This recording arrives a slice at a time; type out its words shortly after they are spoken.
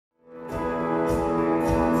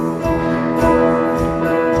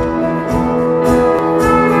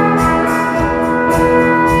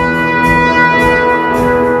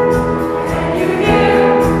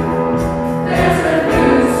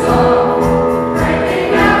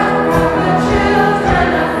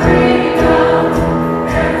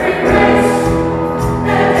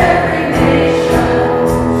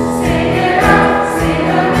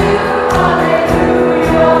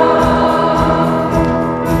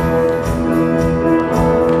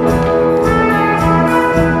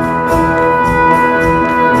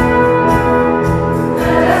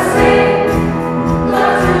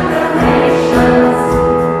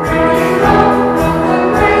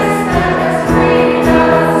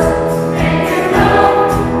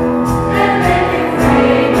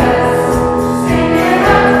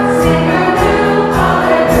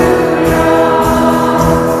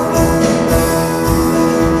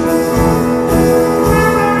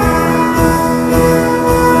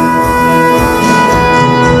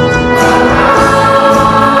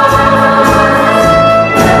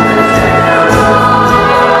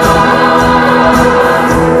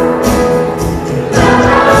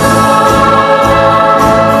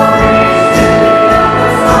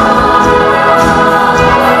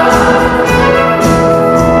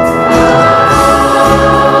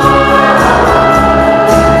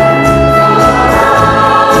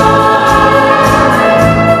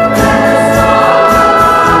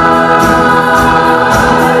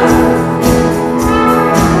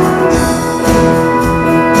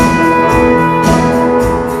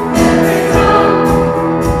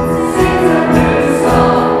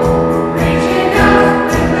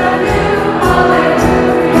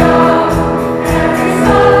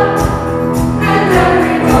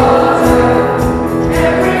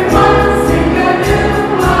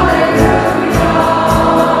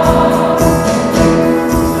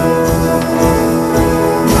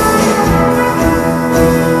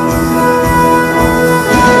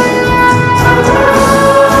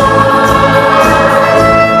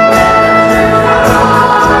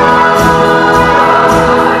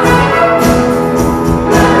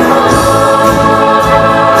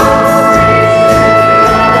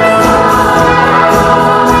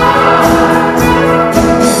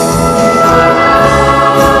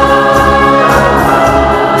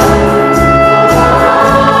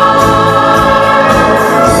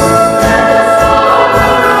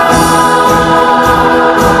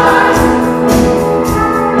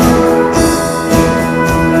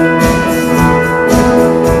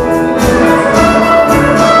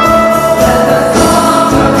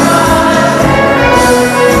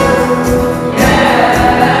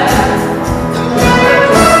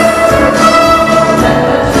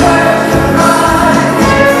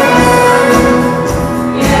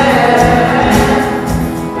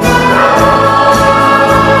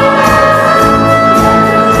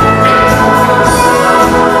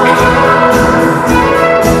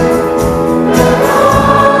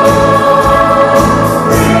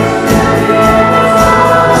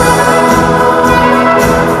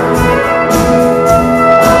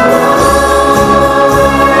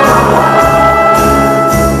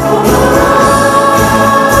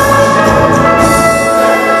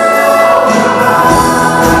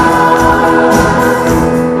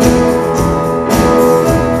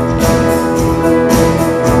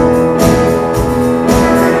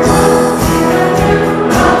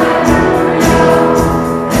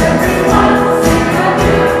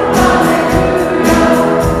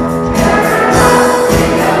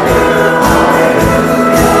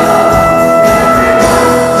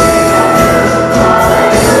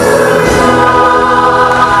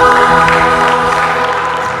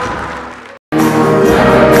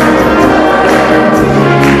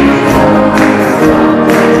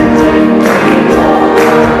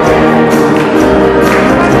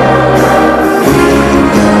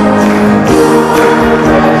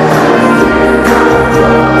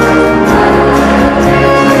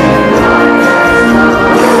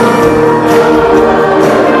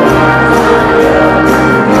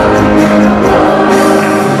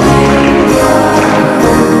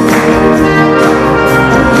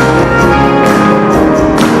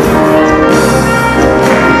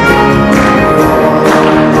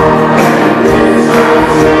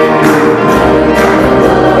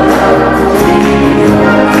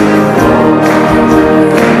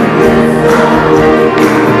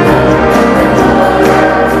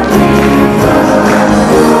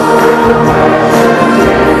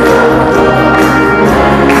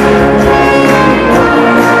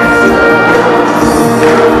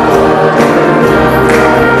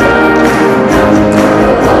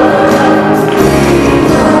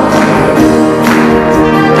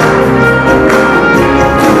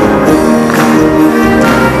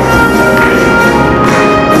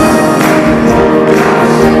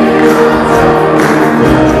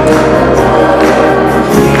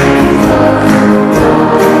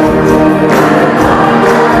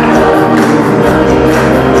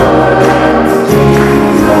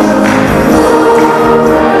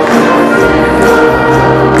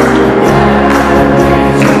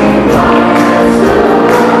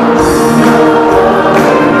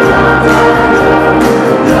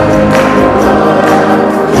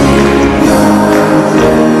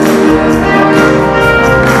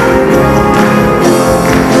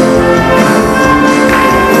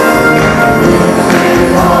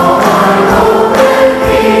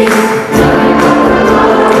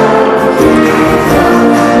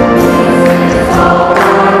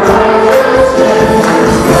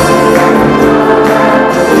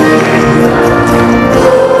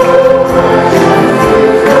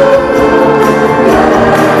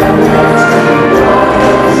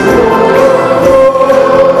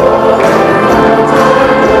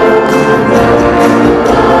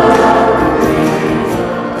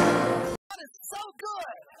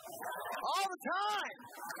all the time.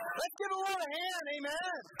 Let's give the Lord a hand.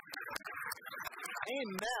 Amen.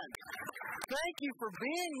 Amen. Thank you for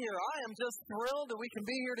being here. I am just thrilled that we can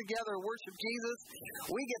be here together and worship Jesus.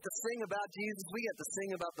 We get to sing about Jesus. We get to sing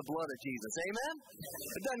about the blood of Jesus. Amen?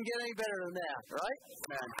 It doesn't get any better than that, right?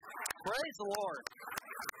 Amen. Praise the Lord.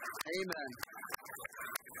 Amen.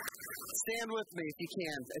 Stand with me if you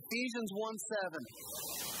can. Ephesians 1:7.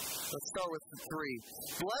 Let's start with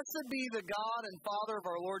 3. Blessed be the God and Father of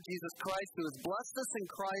our Lord Jesus Christ, who has blessed us in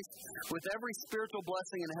Christ with every spiritual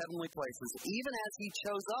blessing in heavenly places, even as He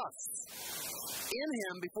chose us in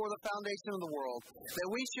Him before the foundation of the world, that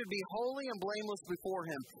we should be holy and blameless before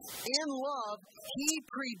Him. In love, He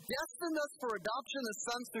predestined us for adoption as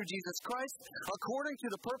sons through Jesus Christ, according to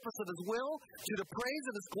the purpose of His will, to the praise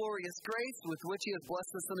of His glorious grace, with which He has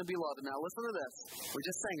blessed us in the Beloved. Now listen to this. We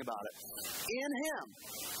just sang about it. In Him,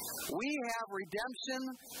 we have redemption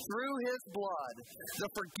through His blood,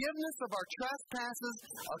 the forgiveness of our trespasses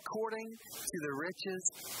according to the riches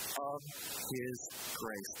of His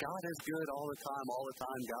grace. God is good all the time. All the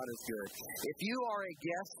time, God is good. If you are a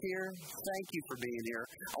guest here, thank you for being here.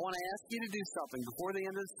 I want to ask you to do something before the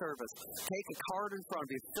end of the service. Take a card in front of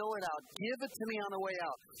you, fill it out, give it to me on the way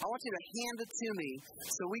out. I want you to hand it to me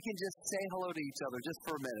so we can just say hello to each other just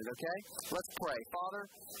for a minute, okay? Let's pray. Father,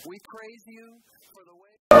 we praise you for the way...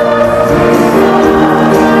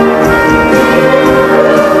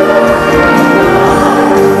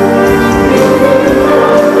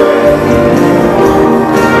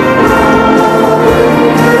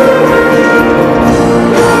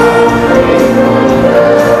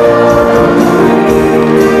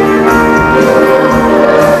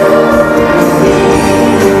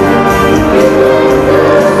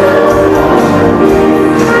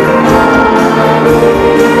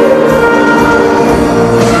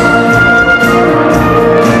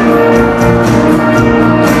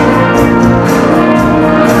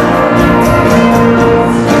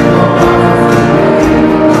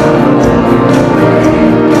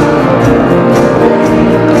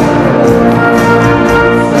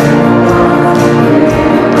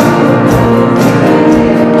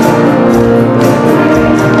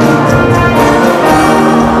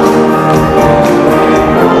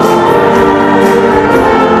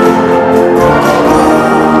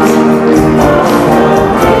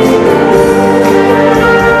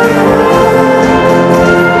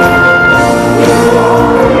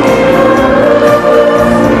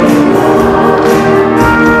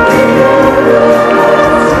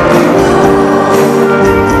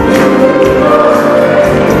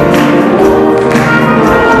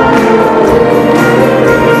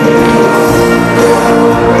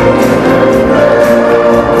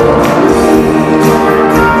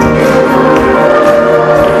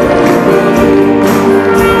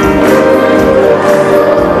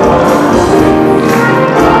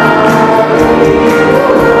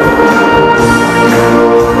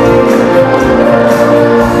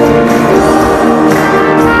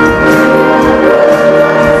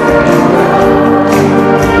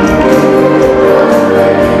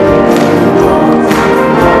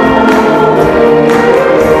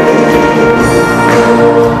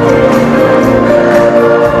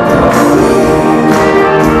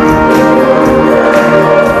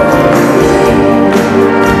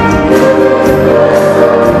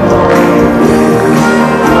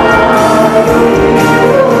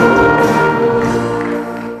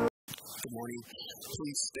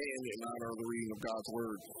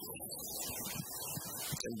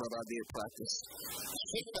 But I did practice.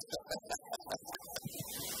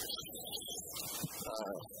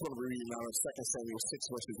 I'm going to read now in 2 Samuel 6,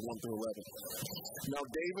 verses 1 through 11. Now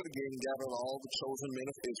David again gathered all the chosen men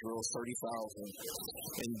of Israel, 30,000.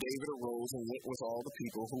 And David arose and went with all the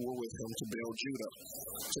people who were with him to Baal Judah,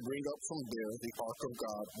 to bring up from there the ark of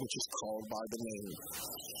God, which is called by the name,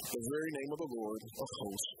 the very name of the Lord of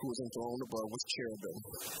hosts, who is enthroned above with cherubim.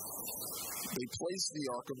 They placed the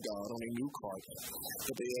ark of God on a new cart,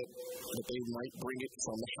 that they might bring it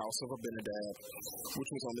from the house of Abinadab,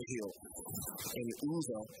 which was on the hill. And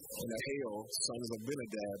Uzzah and Ahio, sons of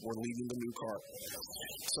Abinadab, were leading the new cart.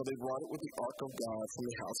 So they brought it with the ark of God from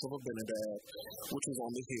the house of Abinadab, which was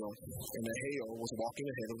on the hill, and Ahio was walking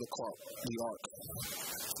ahead of the ark.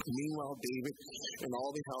 Meanwhile, David and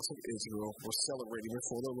all the house of Israel were celebrating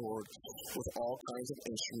before the Lord with all kinds of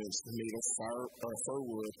instruments made of fir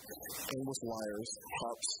wood, and with lyres,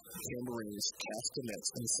 harps, tambourines, castanets,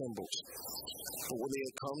 and cymbals. But when they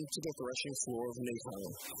had come to the threshing floor of Nathan,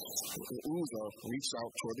 Uzzah reached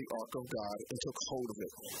out toward the ark of God and took hold of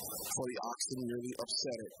it, for the oxen nearly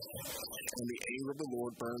upset it. And the anger of the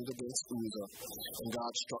Lord burned against Uzzah, and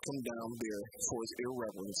God struck him down there for his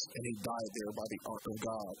irreverence, and he died there by the ark of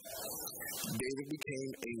God. David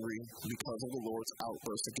became angry because of the Lord's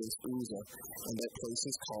outburst against Uzzah, and that place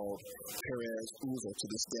is called Perez Uzzah to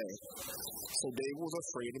this day. So David was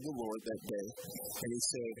afraid of the Lord that day, and he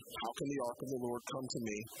said, "How can the ark of the Lord come to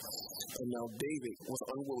me?" And now David was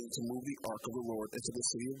unwilling to move the ark of the Lord into the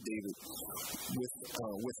city of David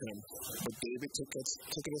with him. But David took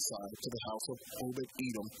it aside to the house of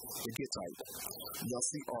Obed-Edom the Gittite. Thus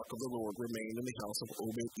the ark of the Lord remained in the house of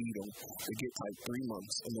Obed-Edom the Gittite 3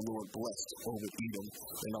 months, and the Lord blessed Obed-Edom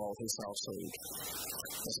and all his household.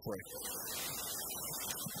 Let's pray.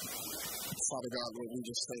 Father God, Lord, we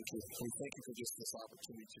just thank you. We thank you for just this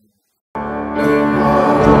opportunity to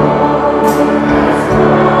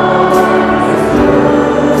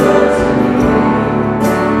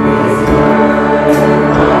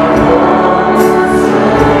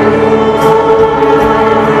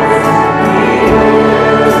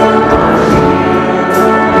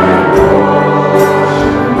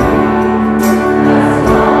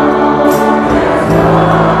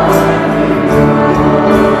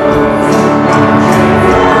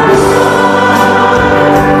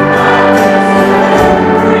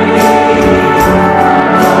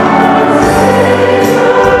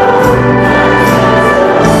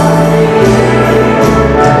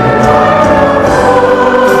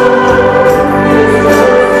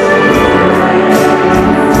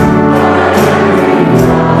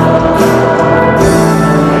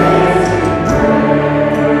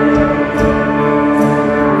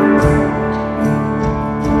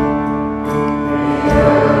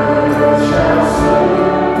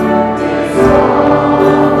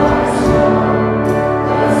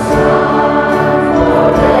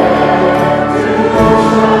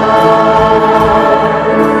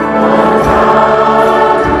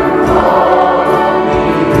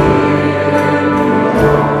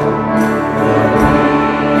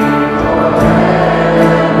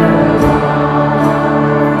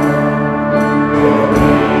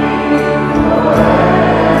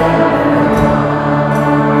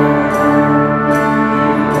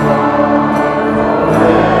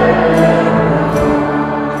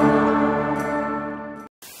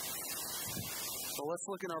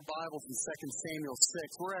Bibles in 2 Samuel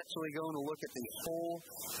 6. We're actually going to look at the whole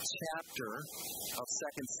chapter of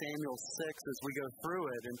 2 Samuel 6 as we go through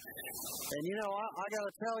it. And you know, I got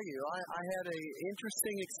to tell you, I had an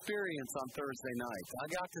interesting experience on Thursday night. I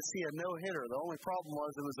got to see a no-hitter. The only problem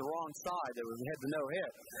was it was the wrong side that had the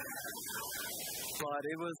no-hit. But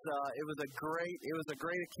it was a great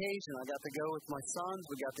occasion. I got to go with my sons.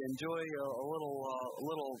 We got to enjoy a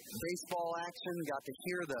little baseball action. Got to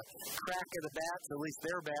hear the crack of the bats, at least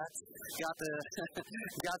their bats. Got to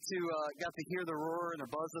hear the roar and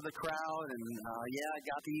the buzz of the crowd, and I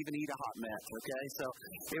got to even eat a hot mess. Okay, so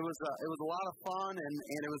it was a lot of fun,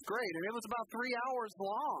 and it was great. And it was about 3 hours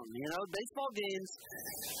long. You know, baseball games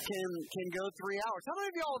can go 3 hours. How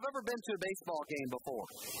many of y'all have ever been to a baseball game before?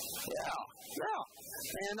 Yeah.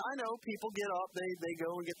 And I know people get up, they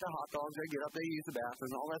go and get the hot dogs, they get up, they use the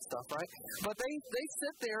bathroom and all that stuff, right? But they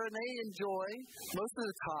sit there and they enjoy most of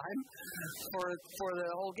the time for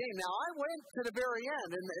the whole game. Now, I went to the very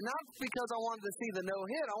end, and not because I wanted to see the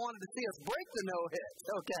no-hit, I wanted to see us break the no-hit,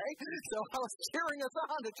 okay? So I was cheering us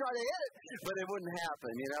on to try to hit it, but it wouldn't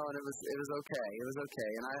happen, you know, and it was okay. It was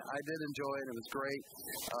okay, and I did enjoy it. It was great,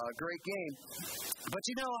 great game. But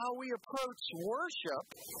you know how we approach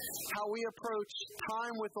worship, how we approach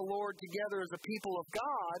time with the Lord together as a people of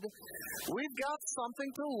God, we've got something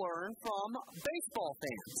to learn from baseball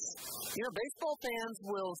fans. You know, baseball fans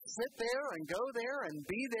will sit there and go there and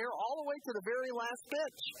be there all the way to the very last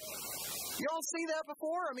pitch. You all see that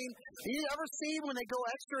before? I mean, do you ever see when they go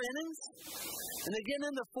extra innings and they get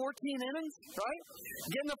into 14 innings, right?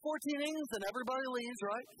 Get into 14 innings and everybody leaves,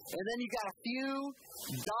 right? And then you got a few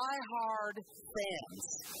die-hard fans,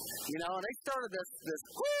 you know, and they started this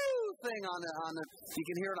woo thing on the, you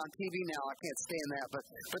can hear it on TV now. I can't stand that, but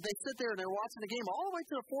they sit there and they're watching the game all the way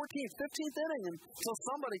to the 14th, 15th inning until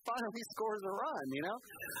somebody finally scores a run, you know?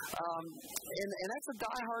 And that's a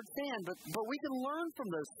die-hard fan, but we can learn from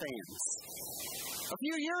those fans. A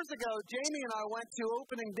few years ago, Jamie and I went to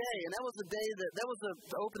opening day, and that was the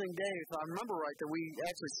opening day, if I remember right, that we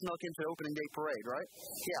actually snuck into opening day parade, right?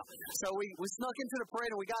 Yeah. So we snuck into the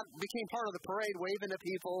parade, and we became part of the parade, waving to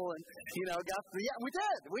people, and we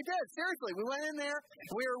did. Seriously, we went in there.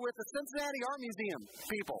 We were with the Cincinnati Art Museum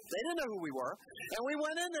people. They didn't know who we were, and we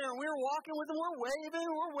went in there, and we were walking with them. We're waving.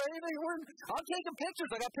 I'm taking pictures.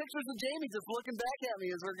 I got pictures of Jamie just looking back at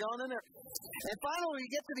me as we're going in there. And finally, we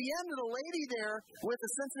get to the end of the lady there with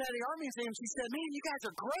the Cincinnati Art Museum. She said, "Man, you guys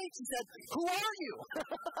are great." She said, "Who are you?"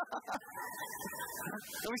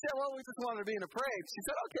 And we said, "Well, we just wanted to be in a parade." She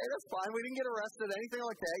said, "Okay, that's fine. We didn't get arrested, anything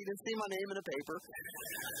like that. You didn't see my name in the paper."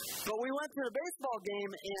 But we went to the baseball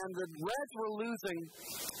game, and the Reds were losing.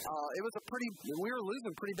 We were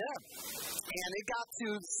losing pretty bad. And it got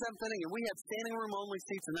to seventh inning, and we had standing room only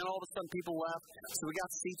seats, and then all of a sudden people left. So we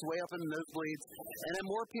got seats way up in the nosebleeds. And then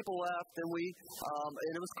more people left, and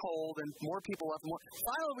and it was cold, and more people left.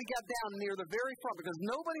 Finally, we got down near the very front because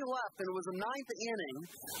nobody left, and it was the ninth inning.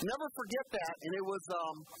 Never forget that. And it was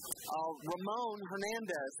Ramon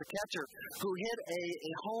Hernandez, the catcher, who hit a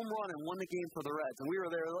home run and won the game for the Reds. And we were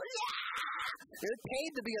there like, yeah! It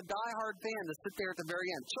paid to be a diehard fan to sit there at the very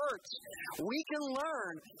end. Church, we can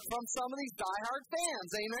learn from some of these diehard fans.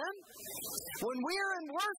 Amen? When we are in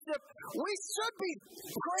worship, we should be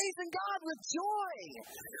praising God with joy.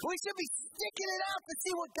 We should be sticking it out to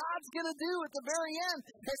see what God's going to do at the very end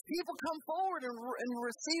as people come forward and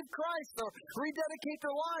receive Christ or rededicate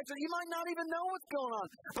their lives. Or you might not even know what's going on,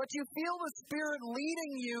 but you feel the Spirit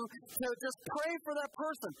leading you to just pray for that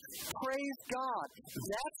person. Praise God.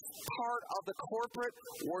 That's part of the corporate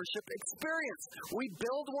worship experience. We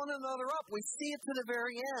build one another up. We see it to the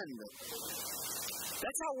very end.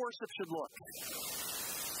 That's how worship should look.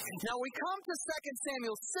 Now we come to 2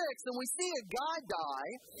 Samuel 6, and we see a guy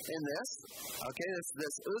die in this. Okay,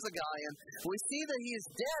 this Uzzah guy, and we see that he is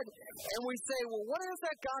dead, and we say, well, what has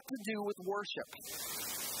that got to do with worship?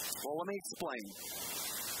 Well, let me explain.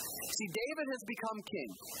 See, David has become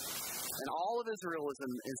king. And all of Israel is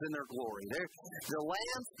in their glory. The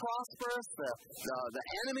land's prosperous. The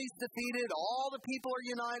enemy's defeated. All the people are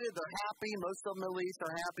united. They're happy. Most of them, at least,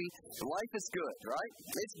 are happy. Life is good, right?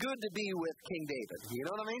 It's good to be with King David. You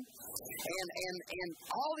know what I mean? And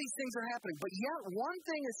all these things are happening. But yet, one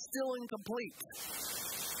thing is still incomplete.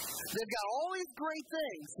 They've got all these great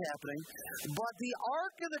things happening, but the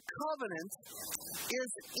Ark of the Covenant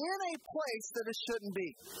is in a place that it shouldn't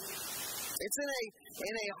be. It's the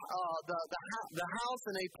house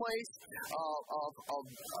in a place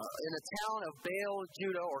in a town of Baal,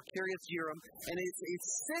 Judah, or Kiriath Jearim, and it's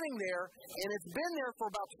sitting there, and it's been there for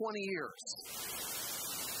about 20 years.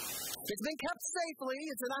 It's been kept safely.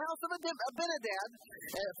 It's in the house of Abinadab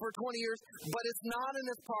for 20 years, but it's not in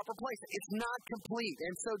its proper place. It's not complete.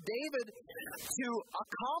 And so David, to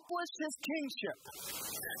accomplish his kingship,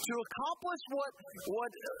 to accomplish what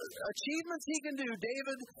achievements he can do,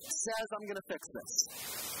 David says, I'm going to fix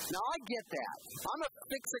this. Now, I get that. I'm a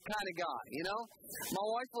fix-it kind of guy, you know. My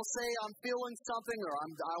wife will say I'm feeling something, or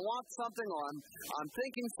I want something, or I'm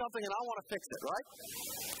thinking something, and I want to fix it, right?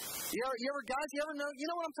 You ever know? You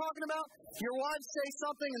know what I'm talking about? Your wives say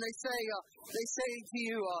something, and they say to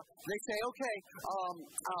you, okay,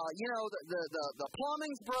 the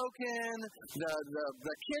plumbing's broken,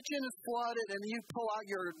 the kitchen is flooded, and you pull out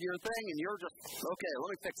your thing, and you're just, okay,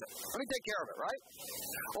 let me fix it. Let me take care of it, right?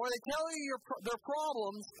 Or they tell you their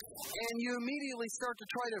problems, and you immediately start to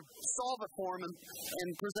try to solve it for them and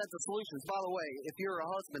present the solutions. By the way, if you're a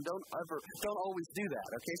husband, don't always do that,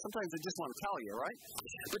 okay? Sometimes they just want to tell you, right?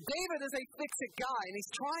 But David is a fix-it guy, and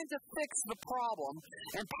he's trying to fix the problem,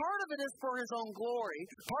 and part of it is for his own glory.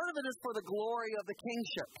 Part of it is for the glory of the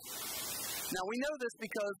kingship. Now, we know this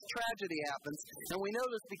because tragedy happens, and we know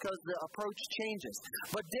this because the approach changes.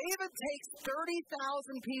 But David takes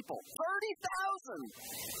 30,000 people,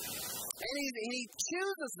 30,000! And he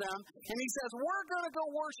chooses them, and he says, we're going to go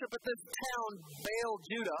worship at this town, Baal,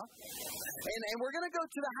 Judah, and we're going to go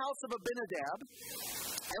to the house of Abinadab,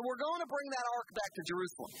 and we're going to bring that ark back to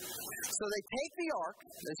Jerusalem. So they take the ark,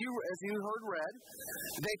 as you heard read,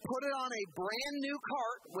 they put it on a brand new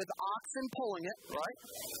cart with oxen pulling it, right?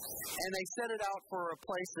 And they set it out for a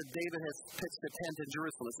place that David has pitched a tent in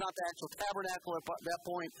Jerusalem. It's not the actual tabernacle at that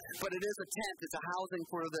point, but it is a tent. It's a housing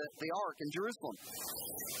for the ark in Jerusalem.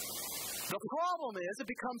 The problem is it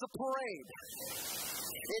becomes a parade.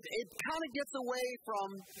 It kind of gets away from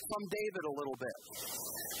David a little bit.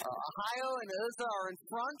 Ahio and Uzzah are in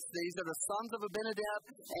front. These are the sons of Abinadab,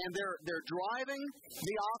 and they're driving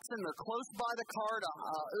the oxen. They're close by the cart.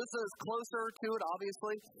 Uzzah is closer to it,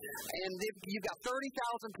 obviously. And you've got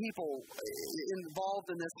 30,000 people involved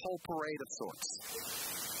in this whole parade of sorts.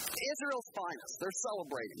 Israel's finest. They're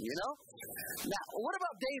celebrating, you know? Now, what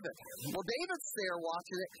about David? Well, David's there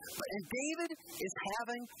watching it, and David is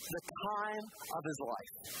having the time of his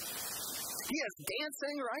life. He is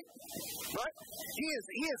dancing, right? He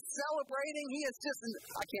is celebrating. He is just,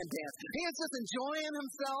 I can't dance. He is just enjoying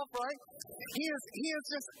himself, right? He is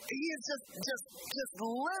just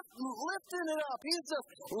lifting it up. He's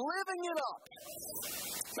just living it up.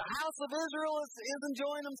 The house of Israel is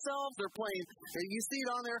enjoying themselves. They're playing, you see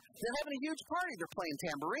it on there, they're having a huge party. They're playing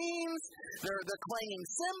tambourines. They're clanging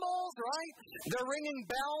cymbals, right? They're ringing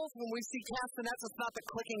bells. When we see castanets, it's not the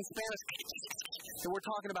clicking Spanish. So we're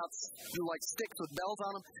talking about like sticks with bells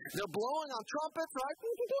on them. They're blowing on trumpets, right?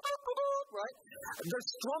 Right? They're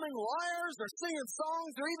strumming lyres. They're singing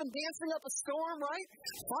songs. They're even dancing up a storm, right?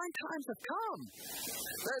 Fine times have come.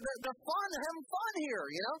 They're fun. They're having fun here,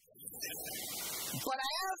 you know? But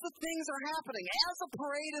as the things are happening, as the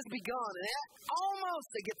parade has begun, and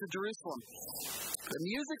almost they get to Jerusalem, the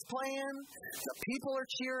music's playing, the people are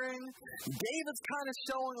cheering, David's kind of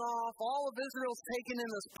showing off, all of Israel's taking in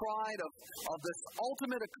this pride of this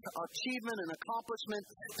ultimate achievement and accomplishment,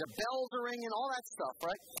 the bells are ringing, all that stuff,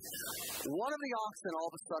 right? One of the oxen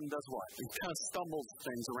all of a sudden does what? He kind of stumbles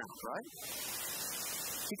things around, right?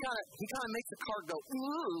 He kind of makes the cart go,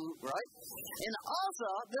 ooh, right? And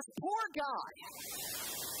Uzzah, this poor guy,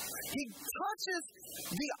 he touches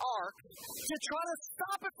the ark to try to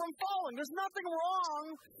stop it from falling. There's nothing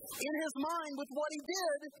wrong in his mind with what he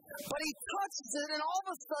did, but he touches it, and all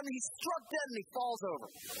of a sudden he's struck dead and he falls over.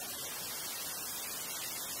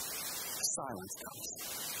 Silence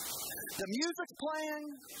comes. The music's playing,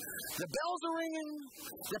 the bells are ringing,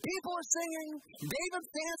 the people are singing,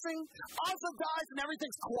 David's dancing, Uzzah dies, and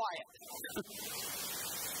everything's quiet.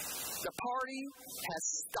 The party has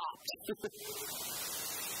stopped. They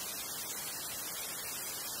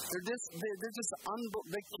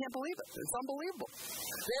can't believe it. It's unbelievable.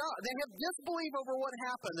 They have disbelief over what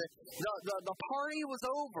happened. The party was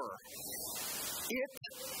over. It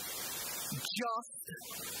just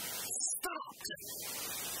stopped.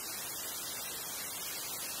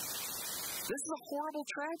 This is a horrible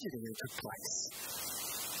tragedy that took place.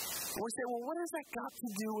 And we say, well, what has that got to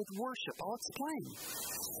do with worship? I'll explain.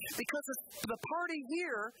 Because the party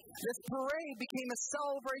here, this parade, became a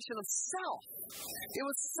celebration of self. It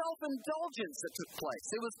was self-indulgence that took place.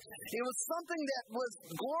 It was something that was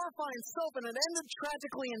glorifying self, and it ended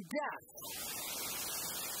tragically in death.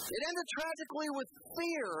 It ended tragically with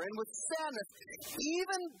fear and with sadness.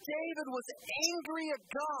 Even David was angry at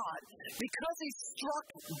God because he struck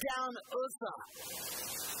down Uzzah.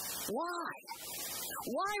 Why?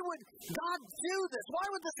 Why would God do this?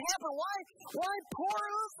 Why would this happen? Why poor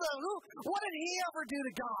Uzzah? What did he ever do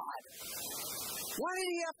to God? Why did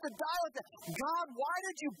he have to die like that? God, why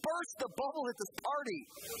did you burst the bubble at this party?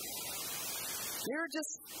 They were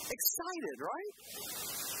just excited, right?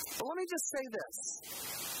 But let me just say this.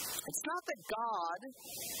 It's not that God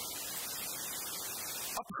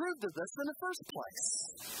approved of this in the first place.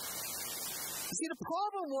 You see, the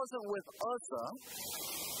problem wasn't with Uzzah.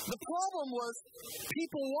 The problem was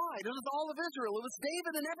people-wide. It was all of Israel. It was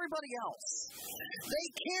David and everybody else. They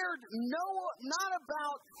cared not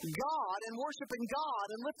about God and worshiping God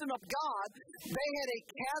and lifting up God. They had a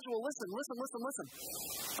casual, listen,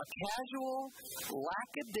 a casual,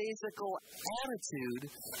 lackadaisical attitude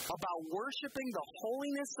about worshiping the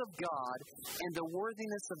holiness of God and the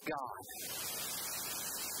worthiness of God.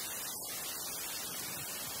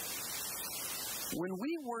 When we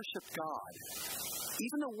worship God,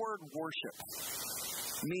 even the word worship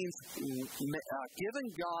means giving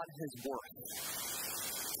God His worth.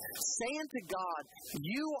 Saying to God,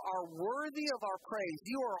 you are worthy of our praise.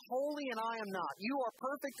 You are holy and I am not. You are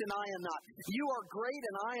perfect and I am not. You are great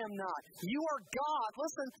and I am not. You are God,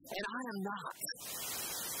 listen, and I am not.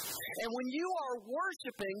 And when you are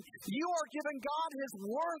worshiping, you are giving God His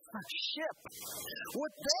worship.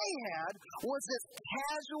 What they had was this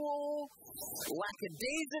casual,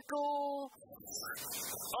 lackadaisical,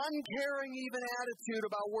 uncaring even attitude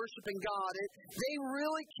about worshiping God. They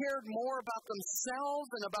really cared more about themselves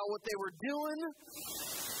and about what they were doing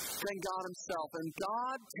than God himself. And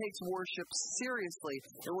God takes worship seriously.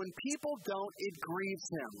 And when people don't, it grieves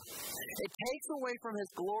him. It takes away from his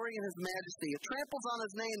glory and his majesty. It tramples on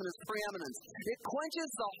his name and his preeminence. It quenches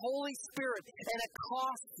the Holy Spirit, and it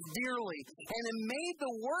costs dearly. And it made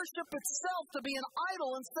the worship itself to be an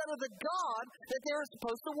idol instead of the God that they're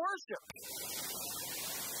supposed to worship.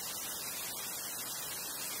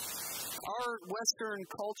 Our Western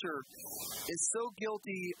culture is so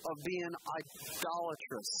guilty of being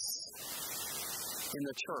idolatrous in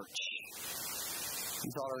the church.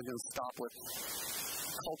 You thought I was going to stop with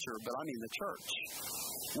culture, but I mean the church.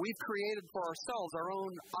 We've created for ourselves our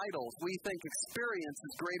own idols. We think experience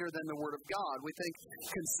is greater than the Word of God. We think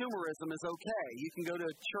consumerism is okay. You can go to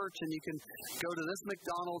a church and you can go to this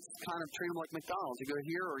McDonald's, kind of treat them like McDonald's. You go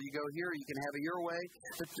here or you go here. You can have it your way.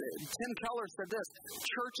 But Tim Keller said this: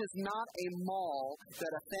 church is not a mall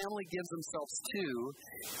that a family gives themselves to.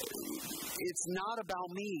 It's not about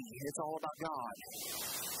me. It's all about God.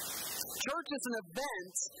 Church is an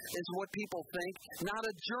event, is what people think, not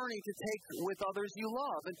a journey to take with others you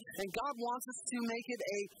love. And God wants us to make it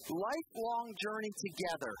a lifelong journey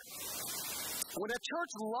together. When a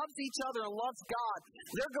church loves each other and loves God,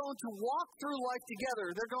 they're going to walk through life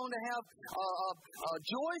together. They're going to have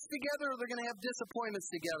joys together, or they're going to have disappointments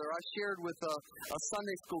together. I shared with a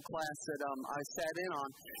Sunday school class that I sat in on,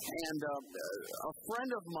 and a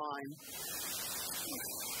friend of mine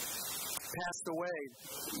passed away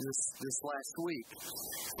this last week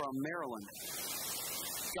from Maryland.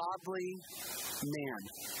 Godly man.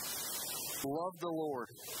 Loved the Lord.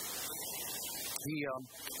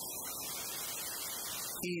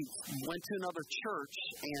 He went to another church,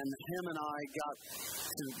 and him and I got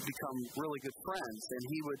to become really good friends. And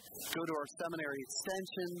he would go to our seminary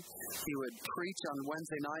extension. He would preach on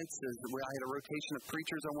Wednesday nights. I had a rotation of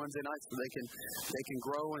preachers on Wednesday nights so they can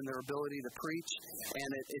grow in their ability to preach. And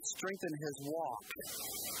it strengthened his walk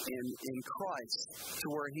in Christ to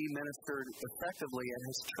where he ministered effectively at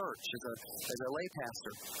his church as a lay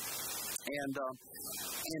pastor. And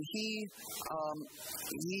he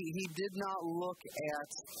did not look at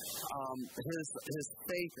his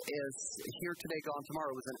faith as here today, gone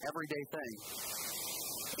tomorrow. It was an everyday thing.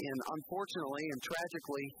 And unfortunately and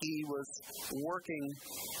tragically, he was working.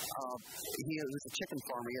 He was a chicken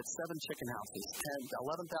farmer. He had 7 chicken houses,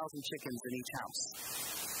 11,000 chickens in each house.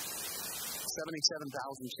 77,000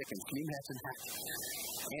 chickens. Can you imagine that?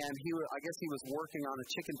 And I guess he was working on a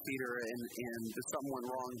chicken feeder, and if something went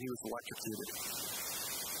wrong, he was electrocuted.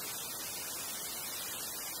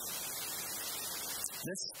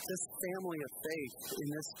 This family of faith in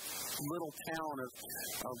this little town of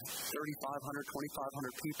 3,500,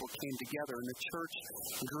 2,500 people came together, and the church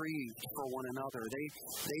grieved for one another.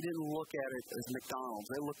 They didn't look at it as McDonald's.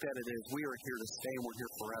 They looked at it as we are here to stay and we're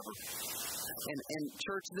here forever. And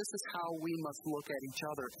church, this is how we must look at each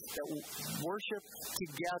other. That worship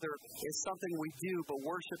together is something we do, but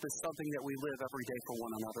worship is something that we live every day for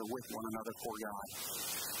one another, with one another, for God.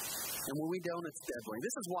 And when we don't, it's deadly.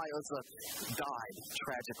 This is why Uzzah died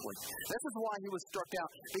tragically. This is why he was struck down.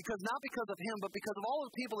 Not because of him, but because of all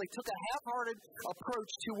the people. They took a half-hearted approach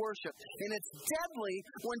to worship. And it's deadly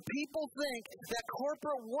when people think that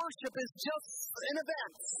corporate worship is just an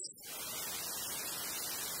event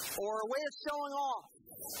or a way of showing off.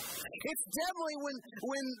 It's deadly when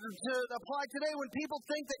to apply today, when people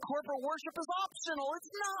think that corporate worship is optional. It's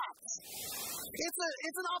not.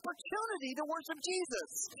 It's an opportunity to worship Jesus.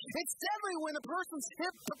 It's deadly when a person's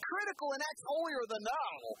hypocritical and acts holier than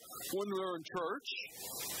thou when they're in church.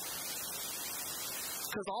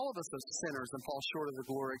 Because all of us are sinners and fall short of the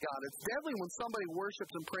glory of God. It's deadly when somebody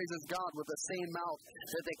worships and praises God with the same mouth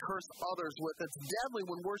that they curse others with. It's deadly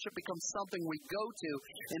when worship becomes something we go to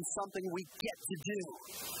and something we get to do.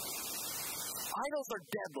 Idols are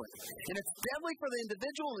deadly. And it's deadly for the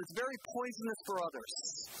individual, and it's very poisonous for others.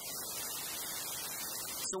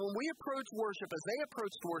 So when we approach worship, as they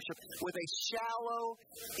approached worship, with a shallow,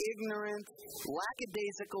 ignorant,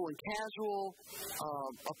 lackadaisical, and casual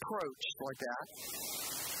approach like that,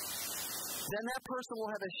 then that person will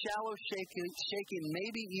have a shallow, shaking,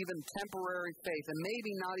 maybe even temporary faith, and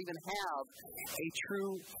maybe not even have a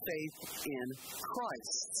true faith in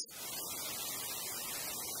Christ.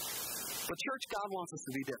 But church, God wants us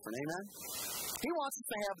to be different, amen? He wants us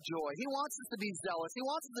to have joy. He wants us to be zealous. He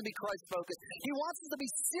wants us to be Christ-focused. He wants us to be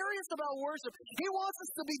serious about worship. He wants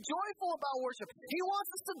us to be joyful about worship. He wants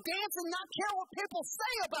us to dance and not care what people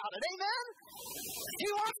say about it. Amen? He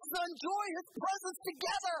wants us to enjoy His presence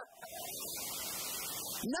together.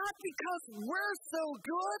 Not because we're so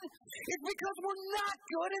good. It's because we're not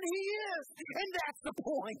good and He is. And that's the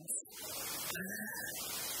point.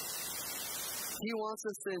 He wants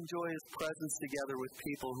us to enjoy His presence together with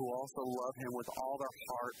people who also love Him with all their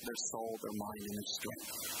heart, their soul, their mind, and their strength.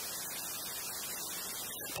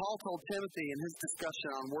 Paul told Timothy in his discussion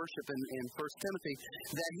on worship in 1 Timothy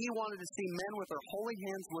that he wanted to see men with their holy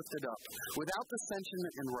hands lifted up, without dissension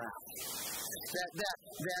and wrath.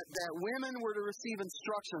 That women were to receive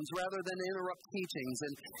instructions rather than interrupt teachings,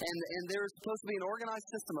 and there is supposed to be an organized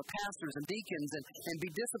system of pastors and deacons, and be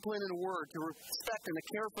disciplined in word, to respect and to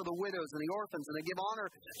care for the widows and the orphans, and to give honor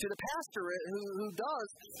to the pastor who does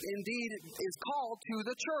indeed is called to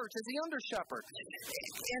the church as the under shepherd.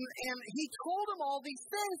 And he told him all these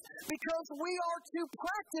things because we are to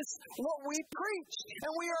practice what we preach,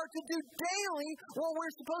 and we are to do daily what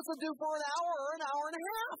we're supposed to do for an hour or an hour and a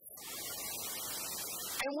half.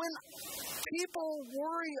 And when people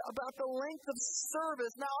worry about the length of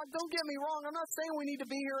service, now don't get me wrong, I'm not saying we need to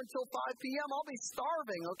be here until 5 p.m. I'll be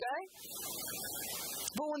starving, okay?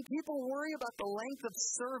 But when people worry about the length of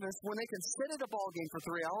service, when they can sit at a ball game for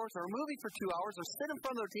 3 hours, or a movie for 2 hours, or sit in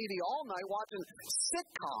front of their TV all night watching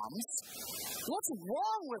sitcoms, what's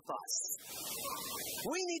wrong with us?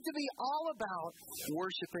 We need to be all about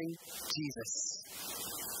worshiping Jesus.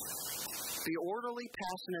 Be orderly,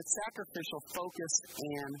 passionate, sacrificial, focused,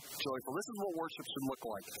 and joyful. This is what worship should look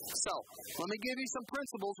like. So, let me give you some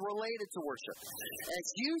principles related to worship. As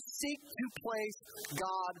you seek to place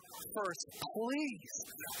God first, please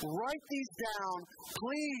write these down.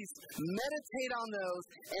 Please meditate on those,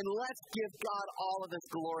 and let's give God all of His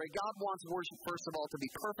glory. God wants worship, first of all, to be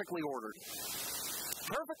perfectly ordered.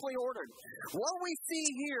 Perfectly ordered. What we see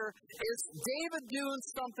here is David doing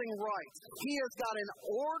something right. He has got an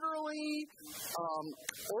orderly,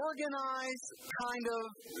 organized kind of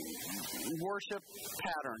worship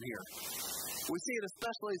pattern here. We see it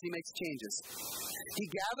especially as he makes changes. He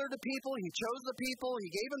gathered the people, he chose the people,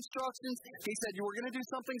 he gave instructions, he said you were going to do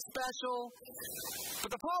something special.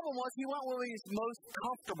 But the problem was he went what he's most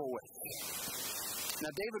comfortable with.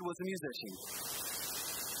 Now David was a musician.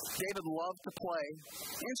 David loved to play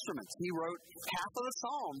instruments. He wrote half of the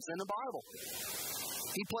Psalms in the Bible.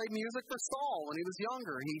 He played music for Saul when he was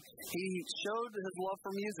younger. He showed his love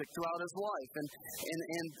for music throughout his life. And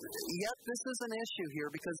yet this is an issue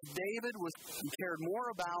here because David cared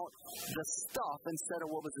more about the stuff instead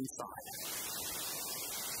of what was inside.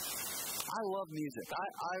 I love music.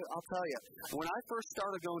 I'll tell you, when I first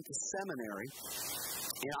started going to seminary,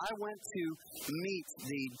 and I went to meet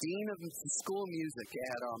the dean of the School of Music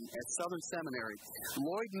at Southern Seminary.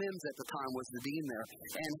 Lloyd Mims at the time was the dean there.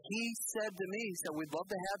 And he said to me, he said, we'd love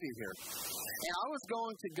to have you here. And I was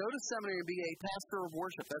going to go to seminary and be a pastor of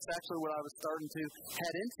worship. That's actually what I was starting to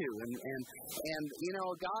head into. And you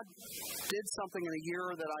know, God did something in a year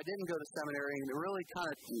that I didn't go to seminary, and it really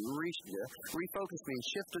kind of refocused me and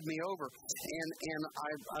shifted me over. And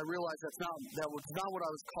I realized that was not what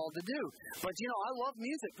I was called to do. But you know, I love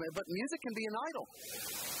music, but music can be an idol.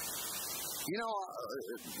 You know,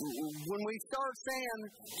 when we start saying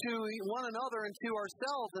to one another and to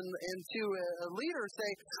ourselves and to a leader, say,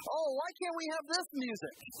 oh, why can't we have this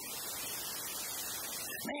music?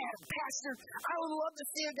 Man, Pastor, I would love to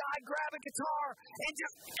see a guy grab a guitar and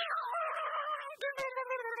just...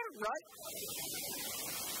 Right?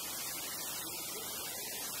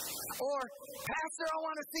 Or, Pastor, I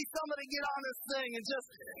want to see somebody get on this thing and just...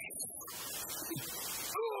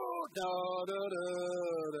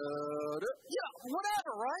 Yeah,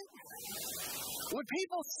 whatever, right? When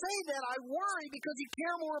people say that, I worry because you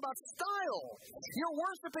care more about style. You're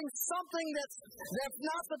worshiping something that's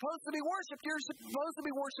not supposed to be worshipped. You're supposed to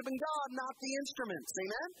be worshiping God, not the instruments.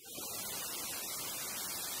 Amen?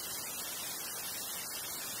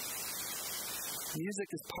 Music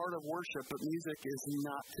is part of worship, but music is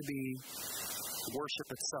not to be worship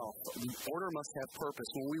itself. Order must have purpose.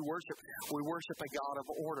 When we worship a God of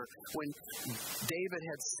order. When David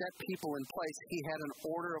had set people in place, he had an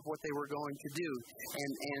order of what they were going to do.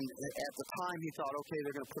 And at the time he thought, okay,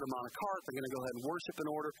 they're going to put them on a cart, they're going to go ahead and worship in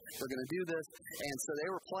order, they're going to do this. And so they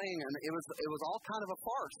were playing, and it was all kind of a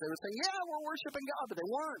farce. They were saying, yeah, we're worshiping God, but they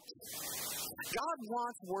weren't. God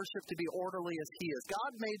wants worship to be orderly as He is.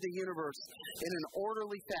 God made the universe in an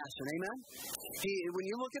orderly fashion. Amen? When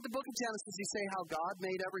you look at the book of Genesis, you say how God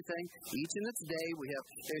made everything, each in its day.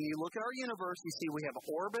 And you look at our universe, you see we have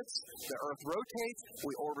orbits. The Earth rotates.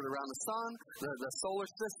 We orbit around the sun. The solar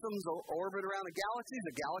systems orbit around the galaxies.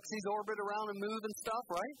 The galaxies orbit around and move and stuff,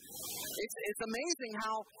 right? It's amazing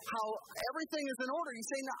how everything is in order. You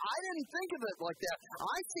say, no, I didn't think of it like that.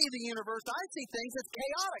 I see the universe. I see things. It's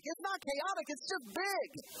chaotic. It's not chaotic. It's just big.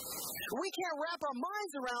 We can't wrap our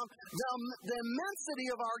minds around the immensity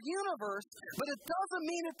of our universe, but it doesn't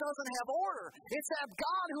mean it doesn't have order. It's that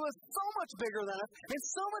God who is so much bigger than us and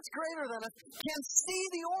so much greater than us can see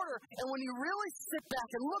the order. And when you really sit back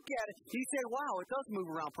and look at it, you say, wow, it does move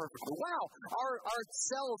around perfectly. Wow, our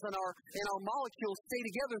cells and our molecules stay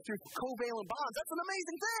together through covalent bonds. That's an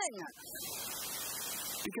amazing thing.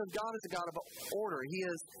 Because God is a God of order.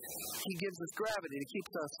 He gives us gravity to keep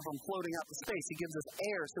us from floating out to space. He gives us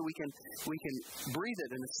air so we can breathe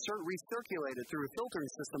it and recirculate it through a filtering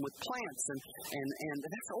system with plants, and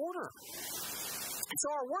that's order. And so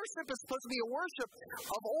our worship is supposed to be a worship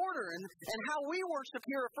of order, and how we worship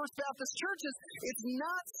here at First Baptist Church is it's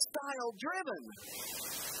not style driven.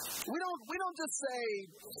 We don't just say,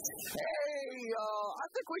 hey, I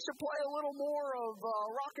think we should play a little more of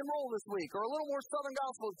rock and roll this week, or a little more Southern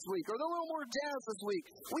gospel this week, or a little more jazz this week.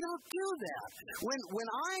 We don't do that. When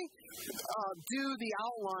I do the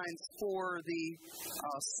outlines for the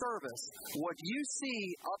service, what you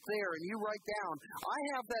see up there and you write down, I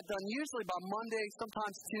have that done usually by Monday,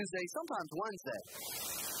 sometimes Tuesday, sometimes Wednesday.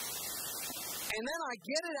 And then I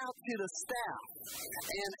get it out to the staff.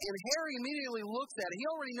 And Harry immediately looks at it. He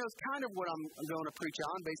already knows kind of what I'm going to preach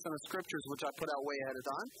on based on the scriptures, which I put out way ahead of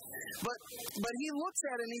time. But he looks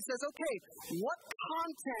at it and he says, okay, what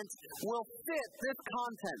content will fit this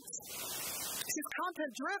content? It's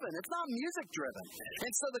content driven. It's not music driven.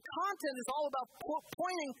 And so the content is all about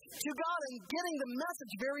pointing to God and getting the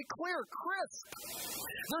message very clear, crisp.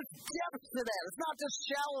 There's depth to that. It's not just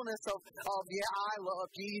shallowness of I love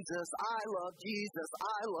Jesus, I love Jesus,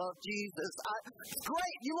 I love Jesus.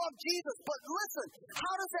 Great, you love Jesus, but listen,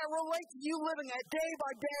 how does that relate to you living it day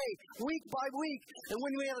by day, week by week? And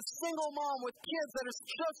when we have a single mom with kids that are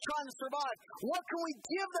just trying to survive, what can we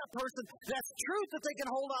give that person that's truth that they can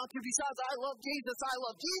hold on to besides I love Jesus, I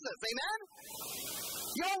love Jesus. Amen?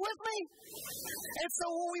 You all with me? And so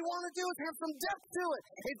what we want to do is have some depth to it.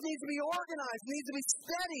 It needs to be organized. It needs to be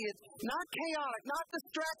steady. It's not chaotic, not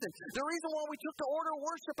distracted. The reason why we took the order of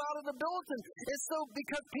worship out of the bulletin is so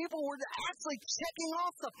because people were actually checking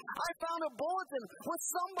off stuff. I found a bulletin with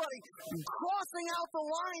somebody crossing out the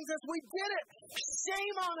lines as we did it.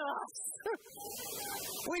 Shame on us.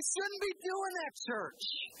 We shouldn't be doing that, church.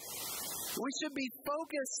 We should be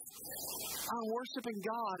focused on worshiping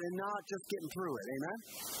God and not just getting through it. Amen?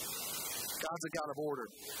 God's a God of order.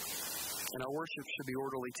 And our worship should be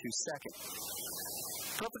orderly too. Second,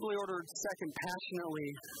 perfectly ordered. Second, passionately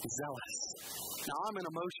zealous. Now, I'm an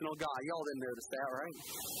emotional guy. Y'all didn't notice that, right?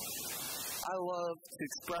 I love to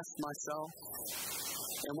express myself.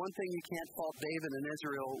 And one thing you can't fault David and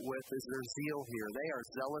Israel with is their zeal here. They are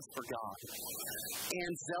zealous for God.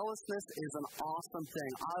 And zealousness is an awesome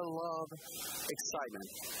thing. I love excitement.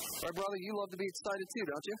 Right, brother, you love to be excited too,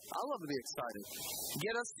 don't you? I love to be excited.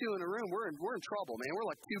 Get us two in a room, we're in trouble, man. We're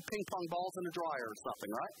like two ping pong balls in a dryer or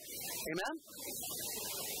something, right? Amen?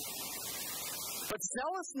 But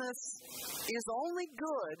zealousness is only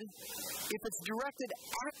good if it's directed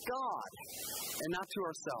at God and not to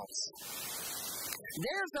ourselves.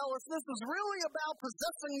 Their zealousness was really about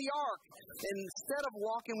possessing the ark instead of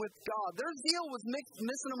walking with God. Their zeal was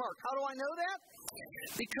missing a mark. How do I know that?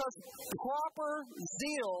 Because proper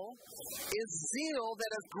zeal is zeal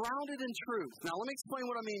that is grounded in truth. Now, let me explain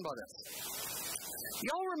what I mean by this.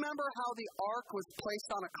 Y'all remember how the ark was placed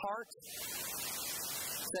on a cart?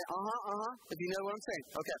 Say, if you know what I'm saying.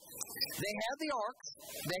 Okay. They had the ark.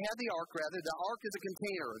 The ark is a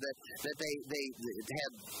container that they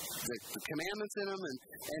had the commandments in them,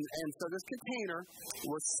 and so this container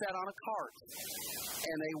was set on a cart,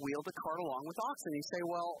 and they wheeled the cart along with oxen. You say,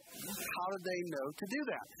 well, how did they know to do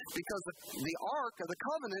that? Because the ark of the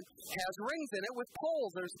covenant has rings in it with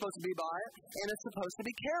poles that are supposed to be by it, and it's supposed to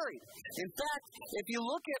be carried. In fact, if you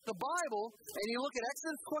look at the Bible, and you look at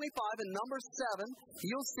Exodus 25 and Numbers 7,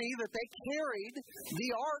 you'll see that they carried the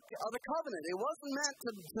ark of the covenant. It wasn't meant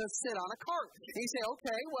to sit on a cart. And you say,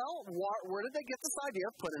 okay, well, where did they get this idea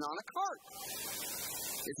of putting on a cart?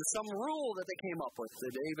 Is it some rule that they came up with?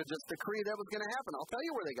 Did they even just decree that was going to happen? I'll tell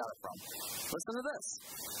you where they got it from. Listen to this.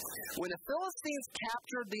 When the Philistines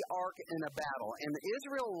captured the ark in a battle, and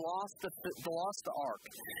Israel lost the ark,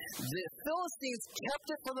 the Philistines kept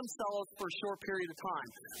it for themselves for a short period of time.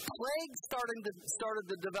 Plague started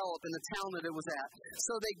to develop in the town that it was at.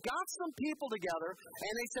 So they got some people together,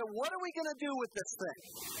 and they said, what are we going to do with this thing?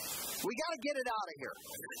 We got to get it out of here.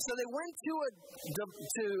 So they went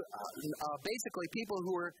to basically people who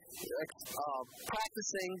were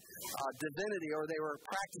practicing divinity, or they were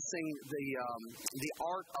practicing the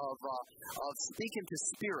art of speaking to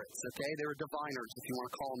spirits. Okay, they were diviners, if you want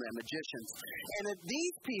to call them that, magicians. And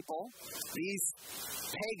these people, these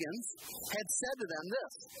pagans, had said to them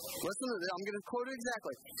this. Listen to this. I'm going to quote it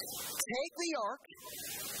exactly. Take the ark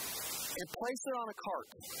and place it on a cart.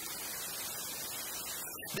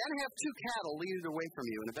 Then have 2 cattle lead it away from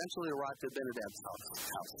you, and eventually arrive to Abinadab's house.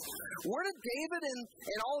 Where did David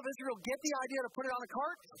and all of Israel get the idea to put it on a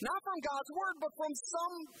cart? Not from God's word, but from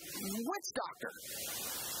some witch doctor,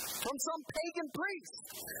 from some pagan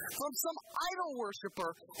priest, from some idol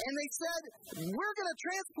worshiper. And they said, we're going to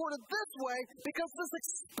transport it this way because this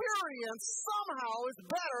experience somehow is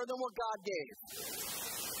better than what God gave.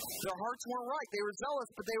 Their hearts weren't right. They were zealous,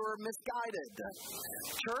 but they were misguided.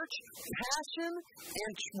 Church, passion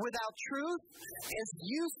and without truth is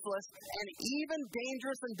useless and even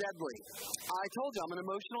dangerous and deadly. I told you I'm an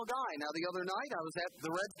emotional guy. Now the other night I was at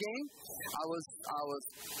the Reds game. I was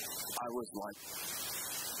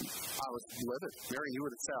livid. Mary, you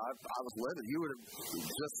would have said I was livid. You would have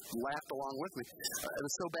just laughed along with me. It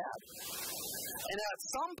was so bad. And at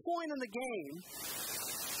some point in the game,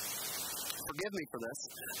 forgive me for this,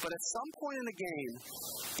 but at some point in the game,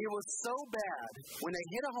 it was so bad when they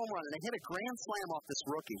hit a home run and they hit a grand slam off this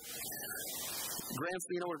rookie.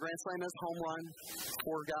 You know what a grand slam is? Home run,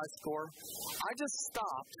 4 guys score. I just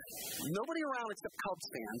stopped. Nobody around except Cubs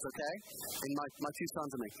fans, okay? And my 2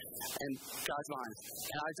 sons and me. And guys behind us.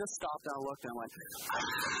 And I just stopped and I looked and I went,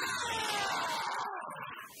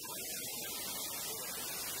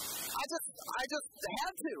 I just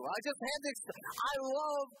had to. I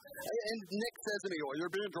love, and Nick says to me, oh,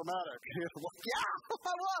 you're being dramatic. Yeah,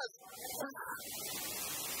 I was.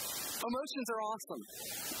 Emotions are awesome.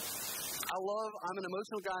 I'm an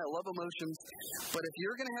emotional guy. I love emotions. But if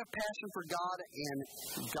you're going to have passion for God and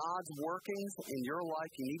God's workings in your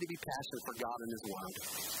life, you need to be passionate for God and His Word.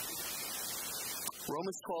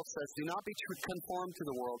 Romans 12 says, do not be conformed to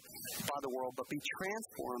the world by the world, but be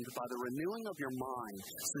transformed by the renewing of your mind,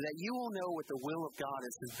 so that you will know what the will of God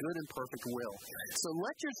is, His good and perfect will. So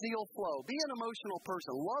let your zeal flow. Be an emotional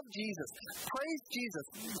person. Love Jesus. Praise Jesus.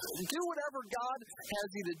 Do whatever God has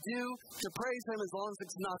you to do to praise Him, as long as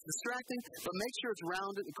it's not distracting, but make sure it's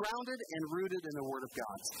grounded and rooted in the Word of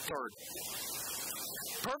God. Third,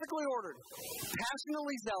 perfectly ordered,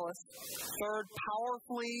 passionately zealous. Third,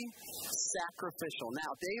 powerfully sacrificial.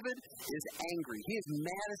 Now, David is angry. He is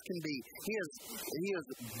mad as can be. He is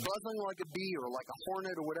buzzing like a bee or like a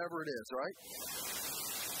hornet or whatever it is, right?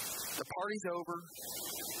 The party's over.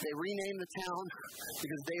 They renamed the town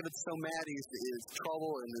because David's so mad he's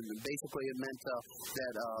trouble, and basically it meant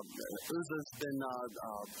that Uzzah's been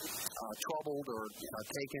troubled or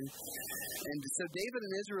taken. And so David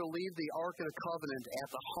and Israel leave the Ark of the Covenant at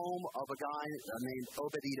the home of a guy named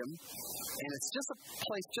Obed-Edom, and it's just a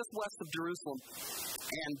place just west of Jerusalem.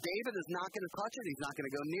 And David is not going to touch it. He's not going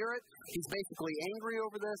to go near it. He's basically angry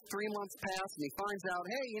over this. 3 months pass, and he finds out,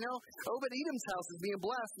 hey, Obed-Edom's house is being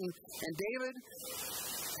blessed, and David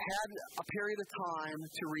had a period of time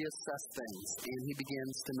to reassess things, and he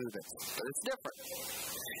begins to move it. But it's different.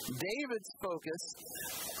 David's focus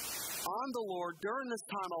on the Lord during this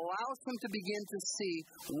time allows him to begin to see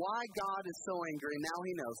why God is so angry. Now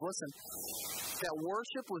he knows. Listen, that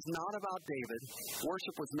worship was not about David.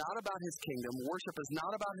 Worship was not about his kingdom. Worship is not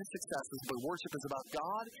about his successes, but worship is about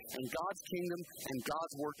God and God's kingdom and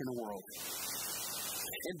God's work in the world.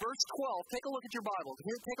 In verse 12, take a look at your Bible.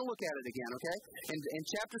 Take a look at it again, okay? In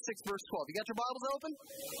chapter 6, verse 12. You got your Bibles open?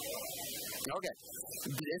 Okay.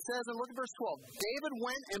 It says, and look at verse 12. David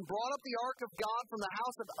went and brought up the ark of God from the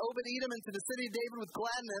house of Obed-Edom into the city of David with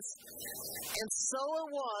gladness. And so it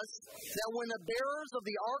was that when the bearers of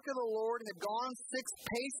the ark of the Lord had gone 6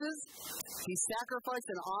 paces, he sacrificed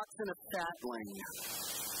an ox and a fatling.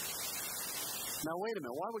 Now, wait a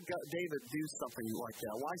minute. Why would David do something like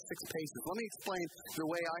that? Why 6 paces? Let me explain the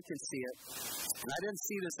way I can see it. And I didn't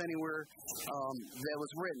see this anywhere that was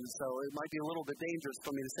written, so it might be a little bit dangerous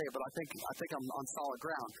for me to say it, but I think I'm on solid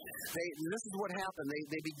ground. This is what happened.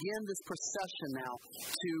 They begin this procession now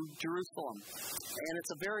to Jerusalem. And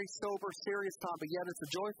it's a very sober, serious time, but yet it's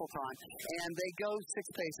a joyful time. And they go 6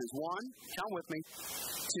 paces. 1, count with me.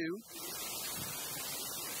 2.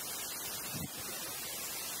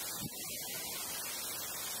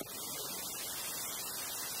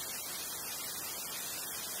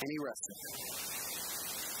 And he rested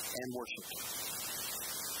and worshiped.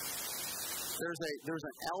 There's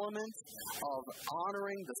an element of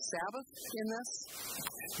honoring the Sabbath in this.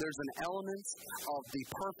 There's an element of the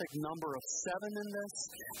perfect number of 7 in this.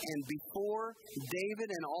 And before David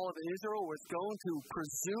and all of Israel was going to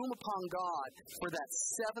presume upon God for that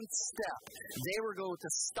 7th step, they were going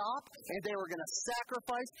to stop and they were going to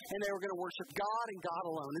sacrifice and they were going to worship God and God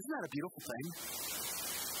alone. Isn't that a beautiful thing?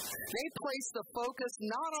 They placed the focus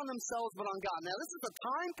not on themselves but on God. Now, this is a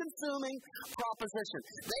time-consuming proposition.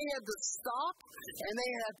 They had to stop, and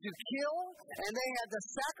they had to kill, and they had to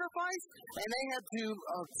sacrifice, and they had to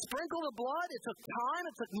sprinkle the blood. It took time,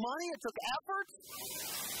 it took money, it took effort.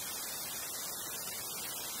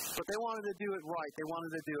 But they wanted to do it right. They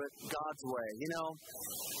wanted to do it God's way. You know,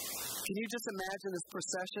 can you just imagine this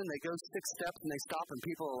procession? They go 6 steps and they stop, and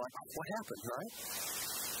people are like, what happened, right?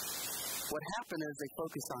 What happened is they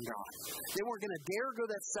focused on God. They weren't going to dare go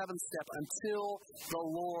that 7th step until the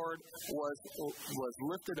Lord was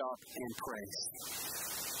lifted up and praised.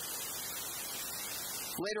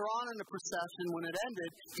 Later on in the procession, when it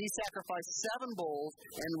ended, he sacrificed 7 bulls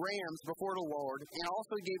and rams before the Lord, and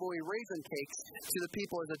also gave away raisin cakes to the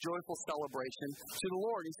people as a joyful celebration to the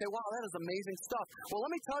Lord. You say, wow, that is amazing stuff. Well,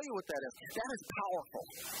 let me tell you what that is. That is powerful.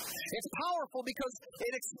 It's powerful because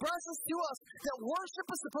it expresses to us that worship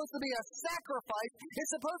is supposed to be a sacrifice.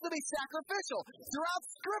 It's supposed to be sacrificial. Throughout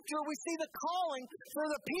Scripture, we see the calling for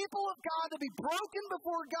the people of God to be broken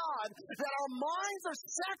before God, that our minds are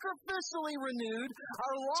sacrificially renewed,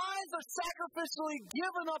 our lives are sacrificially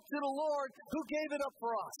given up to the Lord who gave it up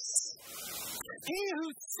for us. He who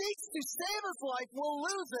seeks to save his life will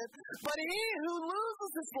lose it, but he who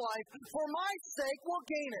loses his life for my sake will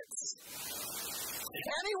gain it.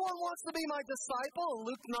 Anyone wants to be my disciple, in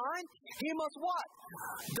Luke 9, he must what?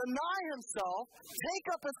 Deny himself, take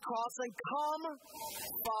up his cross, and come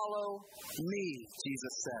follow me,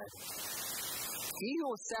 Jesus said. He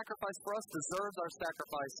who was sacrificed for us deserves our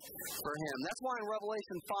sacrifice for him. That's why in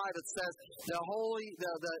Revelation 5 it says, the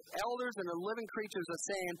elders and the living creatures are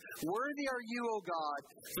saying, worthy are you, O God,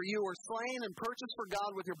 for you were slain and purchased for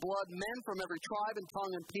God with your blood men from every tribe and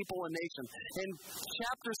tongue and people and nation. In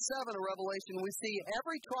chapter 7 of Revelation, we see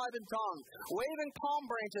every tribe and tongue waving palm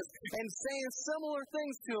branches and saying similar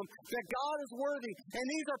things to him, that God is worthy. And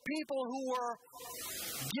these are people who were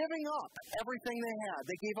giving up everything they had.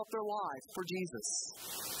 They gave up their lives for Jesus.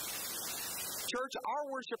 Church, our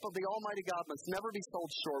worship of the Almighty God must never be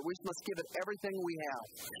sold short. We must give it everything we have,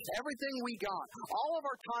 everything we got. All of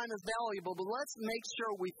our time is valuable, but let's make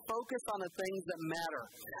sure we focus on the things that matter.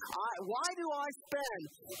 Why do I spend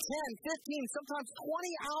 10, 15, sometimes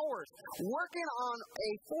 20 hours working on a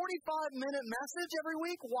 45-minute message every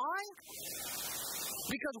week? Why?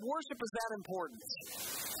 Because worship is that important.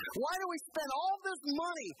 Why do we spend all this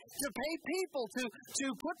money to pay people to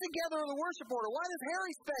put together the worship order? Why does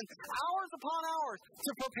Harry spend hours upon hours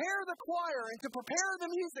to prepare the choir and to prepare the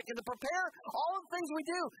music and to prepare all the things we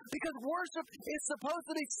do? Because worship is supposed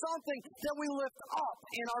to be something that we lift up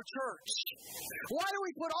in our church. Why do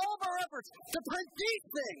we put all of our efforts to print these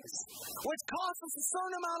things, which cost us a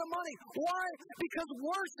certain amount of money? Why? Because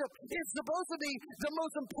worship is supposed to be the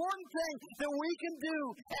most important thing that we can do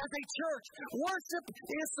as a church. Worship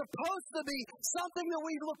is supposed to be something that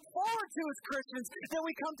we look forward to as Christians, that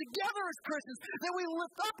we come together as Christians, that we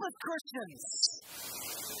lift up as Christians.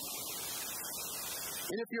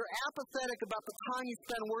 And if you're apathetic about the time you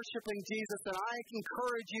spend worshiping Jesus, then I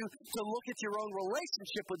encourage you to look at your own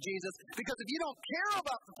relationship with Jesus, because if you don't care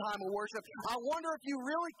about the time of worship, I wonder if you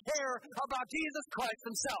really care about Jesus Christ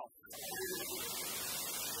himself.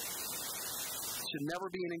 Should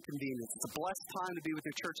never be an inconvenience. It's a blessed time to be with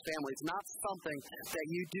your church family. It's not something that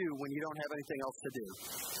you do when you don't have anything else to do.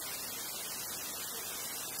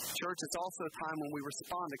 Church, it's also a time when we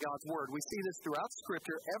respond to God's Word. We see this throughout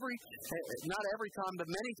Scripture, not every time, but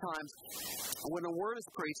many times when the Word is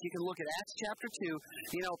preached. You can look at Acts chapter 2.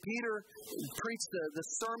 You know, Peter preached the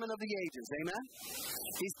sermon of the ages. Amen?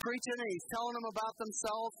 He's preaching and he's telling them about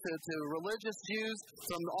themselves to religious Jews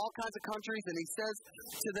from all kinds of countries, and he says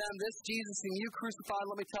to them, this Jesus whom you crucified,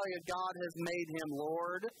 let me tell you, God has made him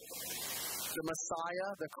Lord, the Messiah,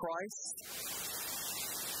 the Christ.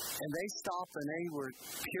 And they stopped and they were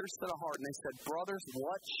pierced to the heart, and they said, brothers,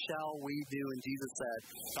 what shall we do? And Peter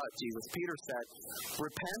said,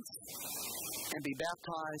 repent and be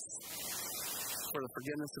baptized for the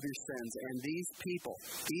forgiveness of your sins. And these people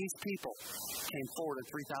came forward, and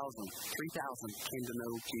 3,000 came to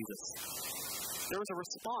know Jesus. There was a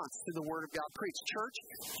response to the Word of God preached. Church,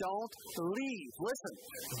 don't leave. Listen,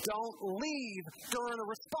 don't leave during a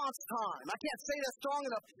response time. I can't say that strong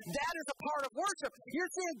enough. That is a part of worship.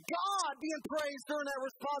 You're seeing God being praised during that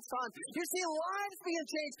response time. You're seeing lives being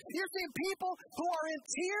changed. You're seeing people who are in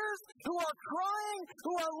tears, who are crying,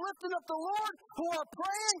 who are lifting up the Lord, who are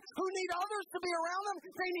praying, who need others to be around them.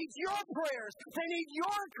 They need your prayers. They need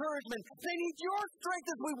your encouragement. They need your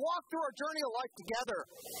strength as we walk through our journey of life together.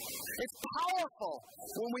 It's powerful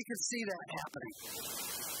when we can see that happening.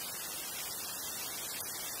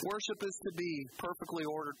 Worship is to be perfectly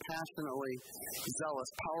ordered, passionately zealous,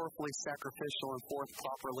 powerfully sacrificial, and fourth,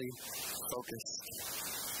 properly focused.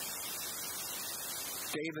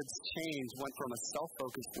 David's change went from a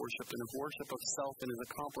self-focused worship and a worship of self and his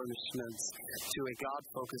accomplishments to a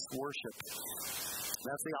God-focused worship.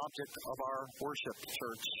 That's the object of our worship,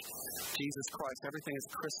 church. Jesus Christ. Everything is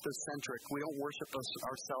Christocentric. We don't worship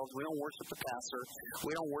ourselves. We don't worship the pastor.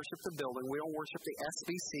 We don't worship the building. We don't worship the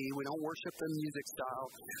SBC. We don't worship the music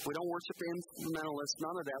style. We don't worship the instrumentalists.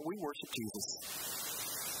 None of that. We worship Jesus.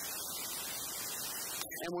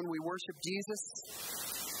 And when we worship Jesus,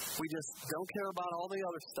 we just don't care about all the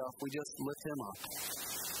other stuff. We just lift him up.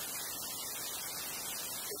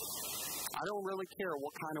 I don't really care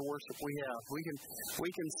what kind of worship we have. We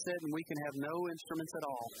can sit and we can have no instruments at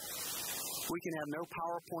all. We can have no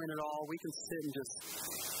PowerPoint at all. We can sit and just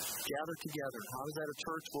gather together. I was at a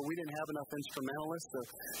church where we didn't have enough instrumentalists,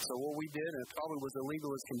 so what we did, and it probably was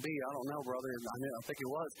illegal as can be, I don't know, brother, I think it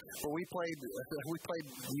was, but we played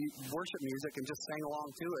worship music and just sang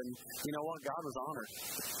along to it, and you know what? God was honored.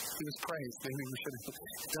 He was praised. Maybe we should have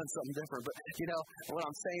done something different, but you know, what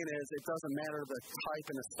I'm saying is, it doesn't matter the type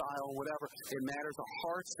and the style, whatever. It matters the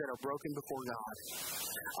hearts that are broken before God.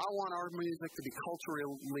 I want our music to be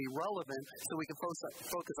culturally relevant so we can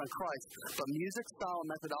focus on Christ, but music style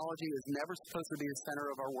and methodology is never supposed to be the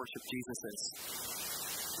center of our worship. Jesus is.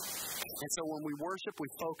 And so when we worship, we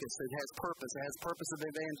focus. It has purpose. It has purpose of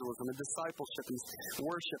evangelism and discipleship and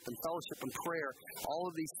worship and fellowship and prayer. All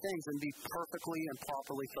of these things, and be perfectly and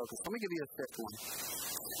properly focused. Let me give you a fifth one.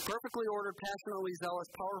 Perfectly ordered, passionately zealous,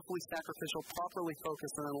 powerfully sacrificial, properly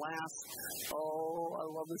focused. And then last, I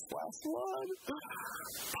love this last one.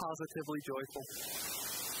 Positively joyful.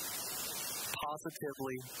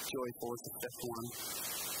 Positively joyful is the fifth one.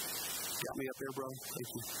 Got me up there, bro?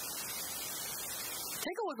 Thank you.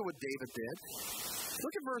 Take a look at what David did.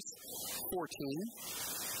 Look at verse 14.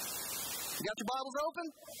 You got your Bibles open?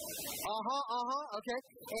 Okay.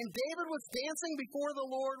 And David was dancing before the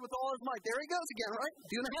Lord with all his might. There he goes again, right?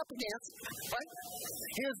 Doing a happy dance, right?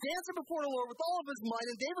 He was dancing before the Lord with all of his might.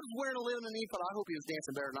 And David was wearing a linen ephod. I hope he was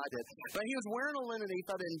dancing better than I did. But he was wearing a linen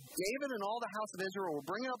ephod. And David and all the house of Israel were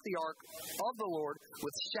bringing up the ark of the Lord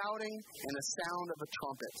with shouting and the sound of a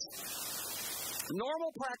trumpet.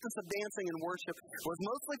 Normal practice of dancing and worship was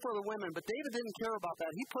mostly for the women, but David didn't care about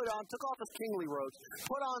that. He took off his kingly robes,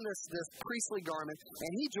 put on this priestly garment,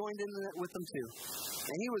 and he joined in with them too.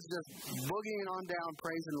 And he was just boogieing on down,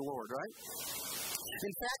 praising the Lord, right?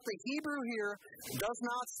 In fact, the Hebrew here does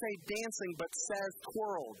not say dancing, but says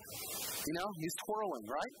twirled. You know, he's twirling,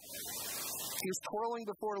 right? He was twirling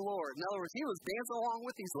before the Lord. In other words, he was dancing along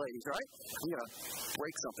with these ladies, right? I'm going to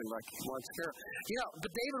break something like lunch here. You know,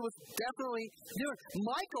 but David was definitely doing it.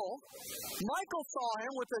 Michael saw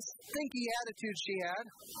him with this stinky attitude she had.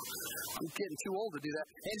 I'm getting too old to do that.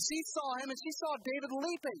 And she saw him, and she saw David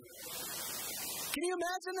leaping. Can you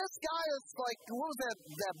imagine this guy is like, what was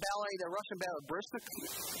that ballet, that Russian ballet,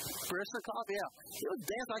 Brishnikov? Yeah. He was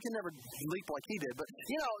dancing. I could never leap like he did, but,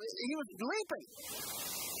 you know, he was leaping.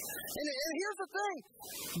 And here's the thing.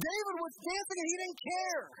 David was dancing and he didn't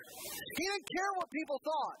care. He didn't care what people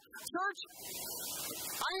thought. Church,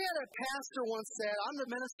 I had a pastor once said, I'm the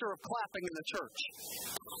minister of clapping in the church.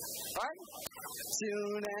 Right?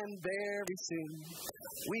 Soon and very soon.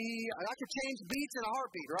 I could change beats in a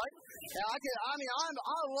heartbeat, right?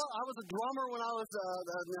 I was a drummer when I was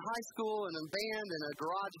in high school and in band and a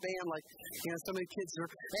garage band, like, you know, so many kids are.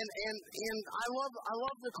 And I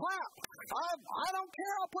love to clap. I don't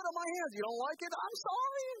care. I'll put up my hands. You don't like it? I'm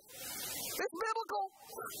sorry. It's biblical.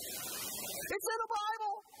 It's in the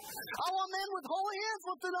Bible. I want men with holy hands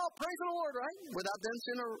lifted up, praising the Lord, right? Without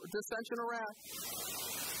dissension or wrath.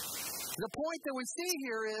 The point that we see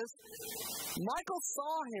here is Michael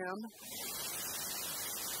saw him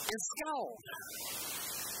and scowled.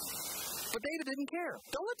 But David didn't care.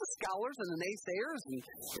 Don't let the scholars and the naysayers and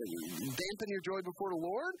dampen your joy before the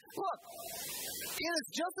Lord. Look, it is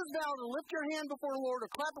just as valid to lift your hand before the Lord or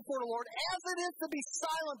clap before the Lord as it is to be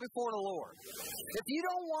silent before the Lord. If you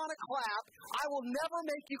don't want to clap, I will never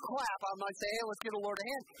make you clap. I might say, hey, let's give the Lord a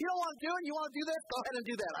hand. You don't want to do it? You want to do that? Go ahead and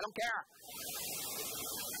do that. I don't care.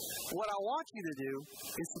 What I want you to do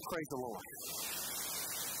is to praise the Lord.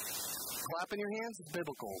 Clapping your hands is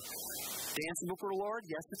biblical. Dancing before the Lord,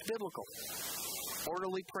 yes, it's biblical.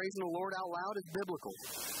 Orderly praising the Lord out loud is biblical.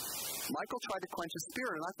 Michael tried to quench his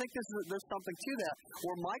spirit, and I think there's something to that,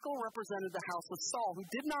 where Michael represented the house of Saul, who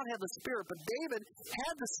did not have the Spirit, but David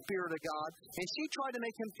had the Spirit of God, and she tried to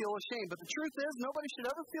make him feel ashamed. But the truth is, nobody should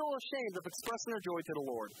ever feel ashamed of expressing their joy to the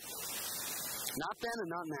Lord. Not then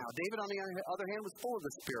and not now. David, on the other hand, was full of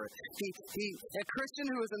the Spirit. A Christian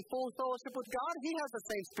who is in full fellowship with God, he has the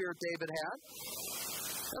same Spirit David had.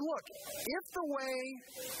 And look, if the way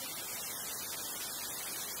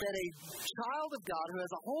that a child of God who has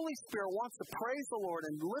a Holy Spirit wants to praise the Lord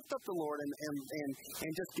and lift up the Lord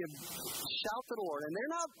and just shout to the Lord, and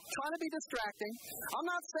they're not trying to be distracting. I'm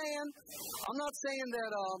not saying that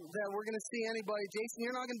we're going to see anybody. Jason,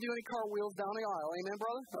 you're not going to do any cartwheels down the aisle. Amen,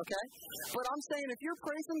 brother? Okay? But I'm saying if you're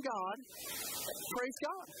praising God, praise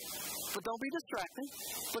God. But don't be distracting.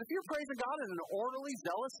 But if you're praising God in an orderly,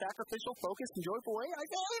 zealous, sacrificial, focused, and joyful way, I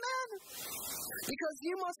say amen. Because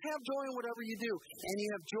you must have joy in whatever you do. And you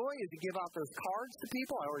have joy as you give out those cards to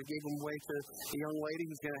people. I already gave them away to the young lady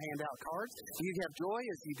who's going to hand out cards. You have joy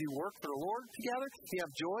as you do work for the Lord together. You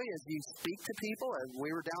have joy as you speak to people. As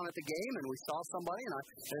we were down at the game and we saw somebody and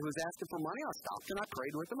who was asking for money, I stopped and I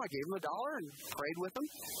prayed with them. I gave them $1 and prayed with them.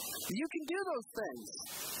 You can do those things.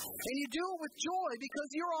 And you do it with joy because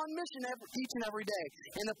you're on mission each and every day.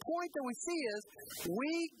 And the point that we see is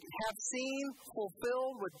we have seen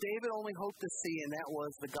fulfilled what David only hoped to see, and that was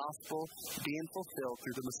the gospel being fulfilled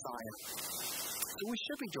through the Messiah. So we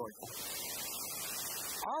should be joyful.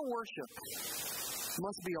 Our worship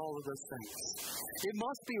must be all of those things. It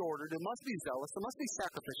must be ordered. It must be zealous. It must be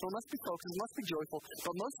sacrificial. It must be focused. It must be joyful.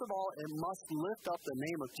 But most of all, it must lift up the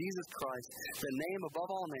name of Jesus Christ, the name above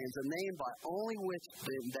all names, the name by only which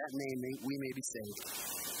that name we may be saved.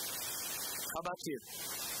 How about you?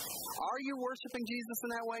 Are you worshiping Jesus in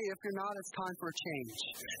that way? If you're not, it's time for a change.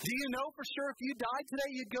 Do you know for sure if you died today,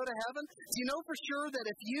 you'd go to heaven? Do you know for sure that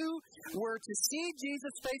if you were to see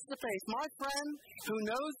Jesus face to face, my friend who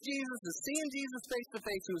knows Jesus is seeing Jesus face to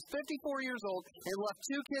face, who is 54 years old and left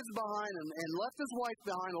 2 kids behind and left his wife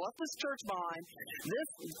behind, left his church behind, this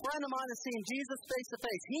friend of mine is seeing Jesus face to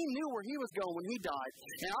face. He knew where he was going when he died.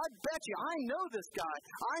 And I bet you, I know this guy.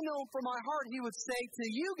 I know him from my heart. He would say to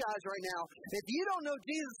you guys right now, if you don't know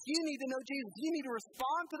Jesus, you need to know Jesus. You need to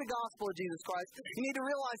respond to the gospel of Jesus Christ. You need to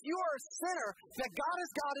realize you are a sinner, that God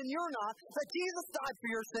is God and you're not, that Jesus died for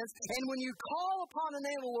your sins, and when you call upon the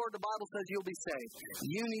name of the Lord, the Bible says you'll be saved.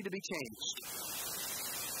 You need to be changed.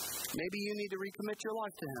 Maybe you need to recommit your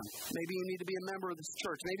life to Him. Maybe you need to be a member of this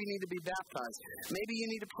church. Maybe you need to be baptized. Maybe you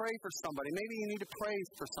need to pray for somebody. Maybe you need to praise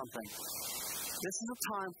for something. This is a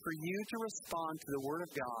time for you to respond to the Word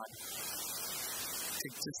of God, to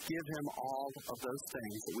just give Him all of those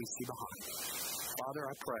things that we see behind. Father,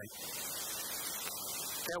 I pray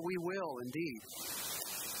that we will indeed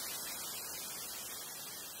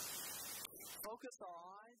focus our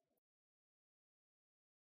eyes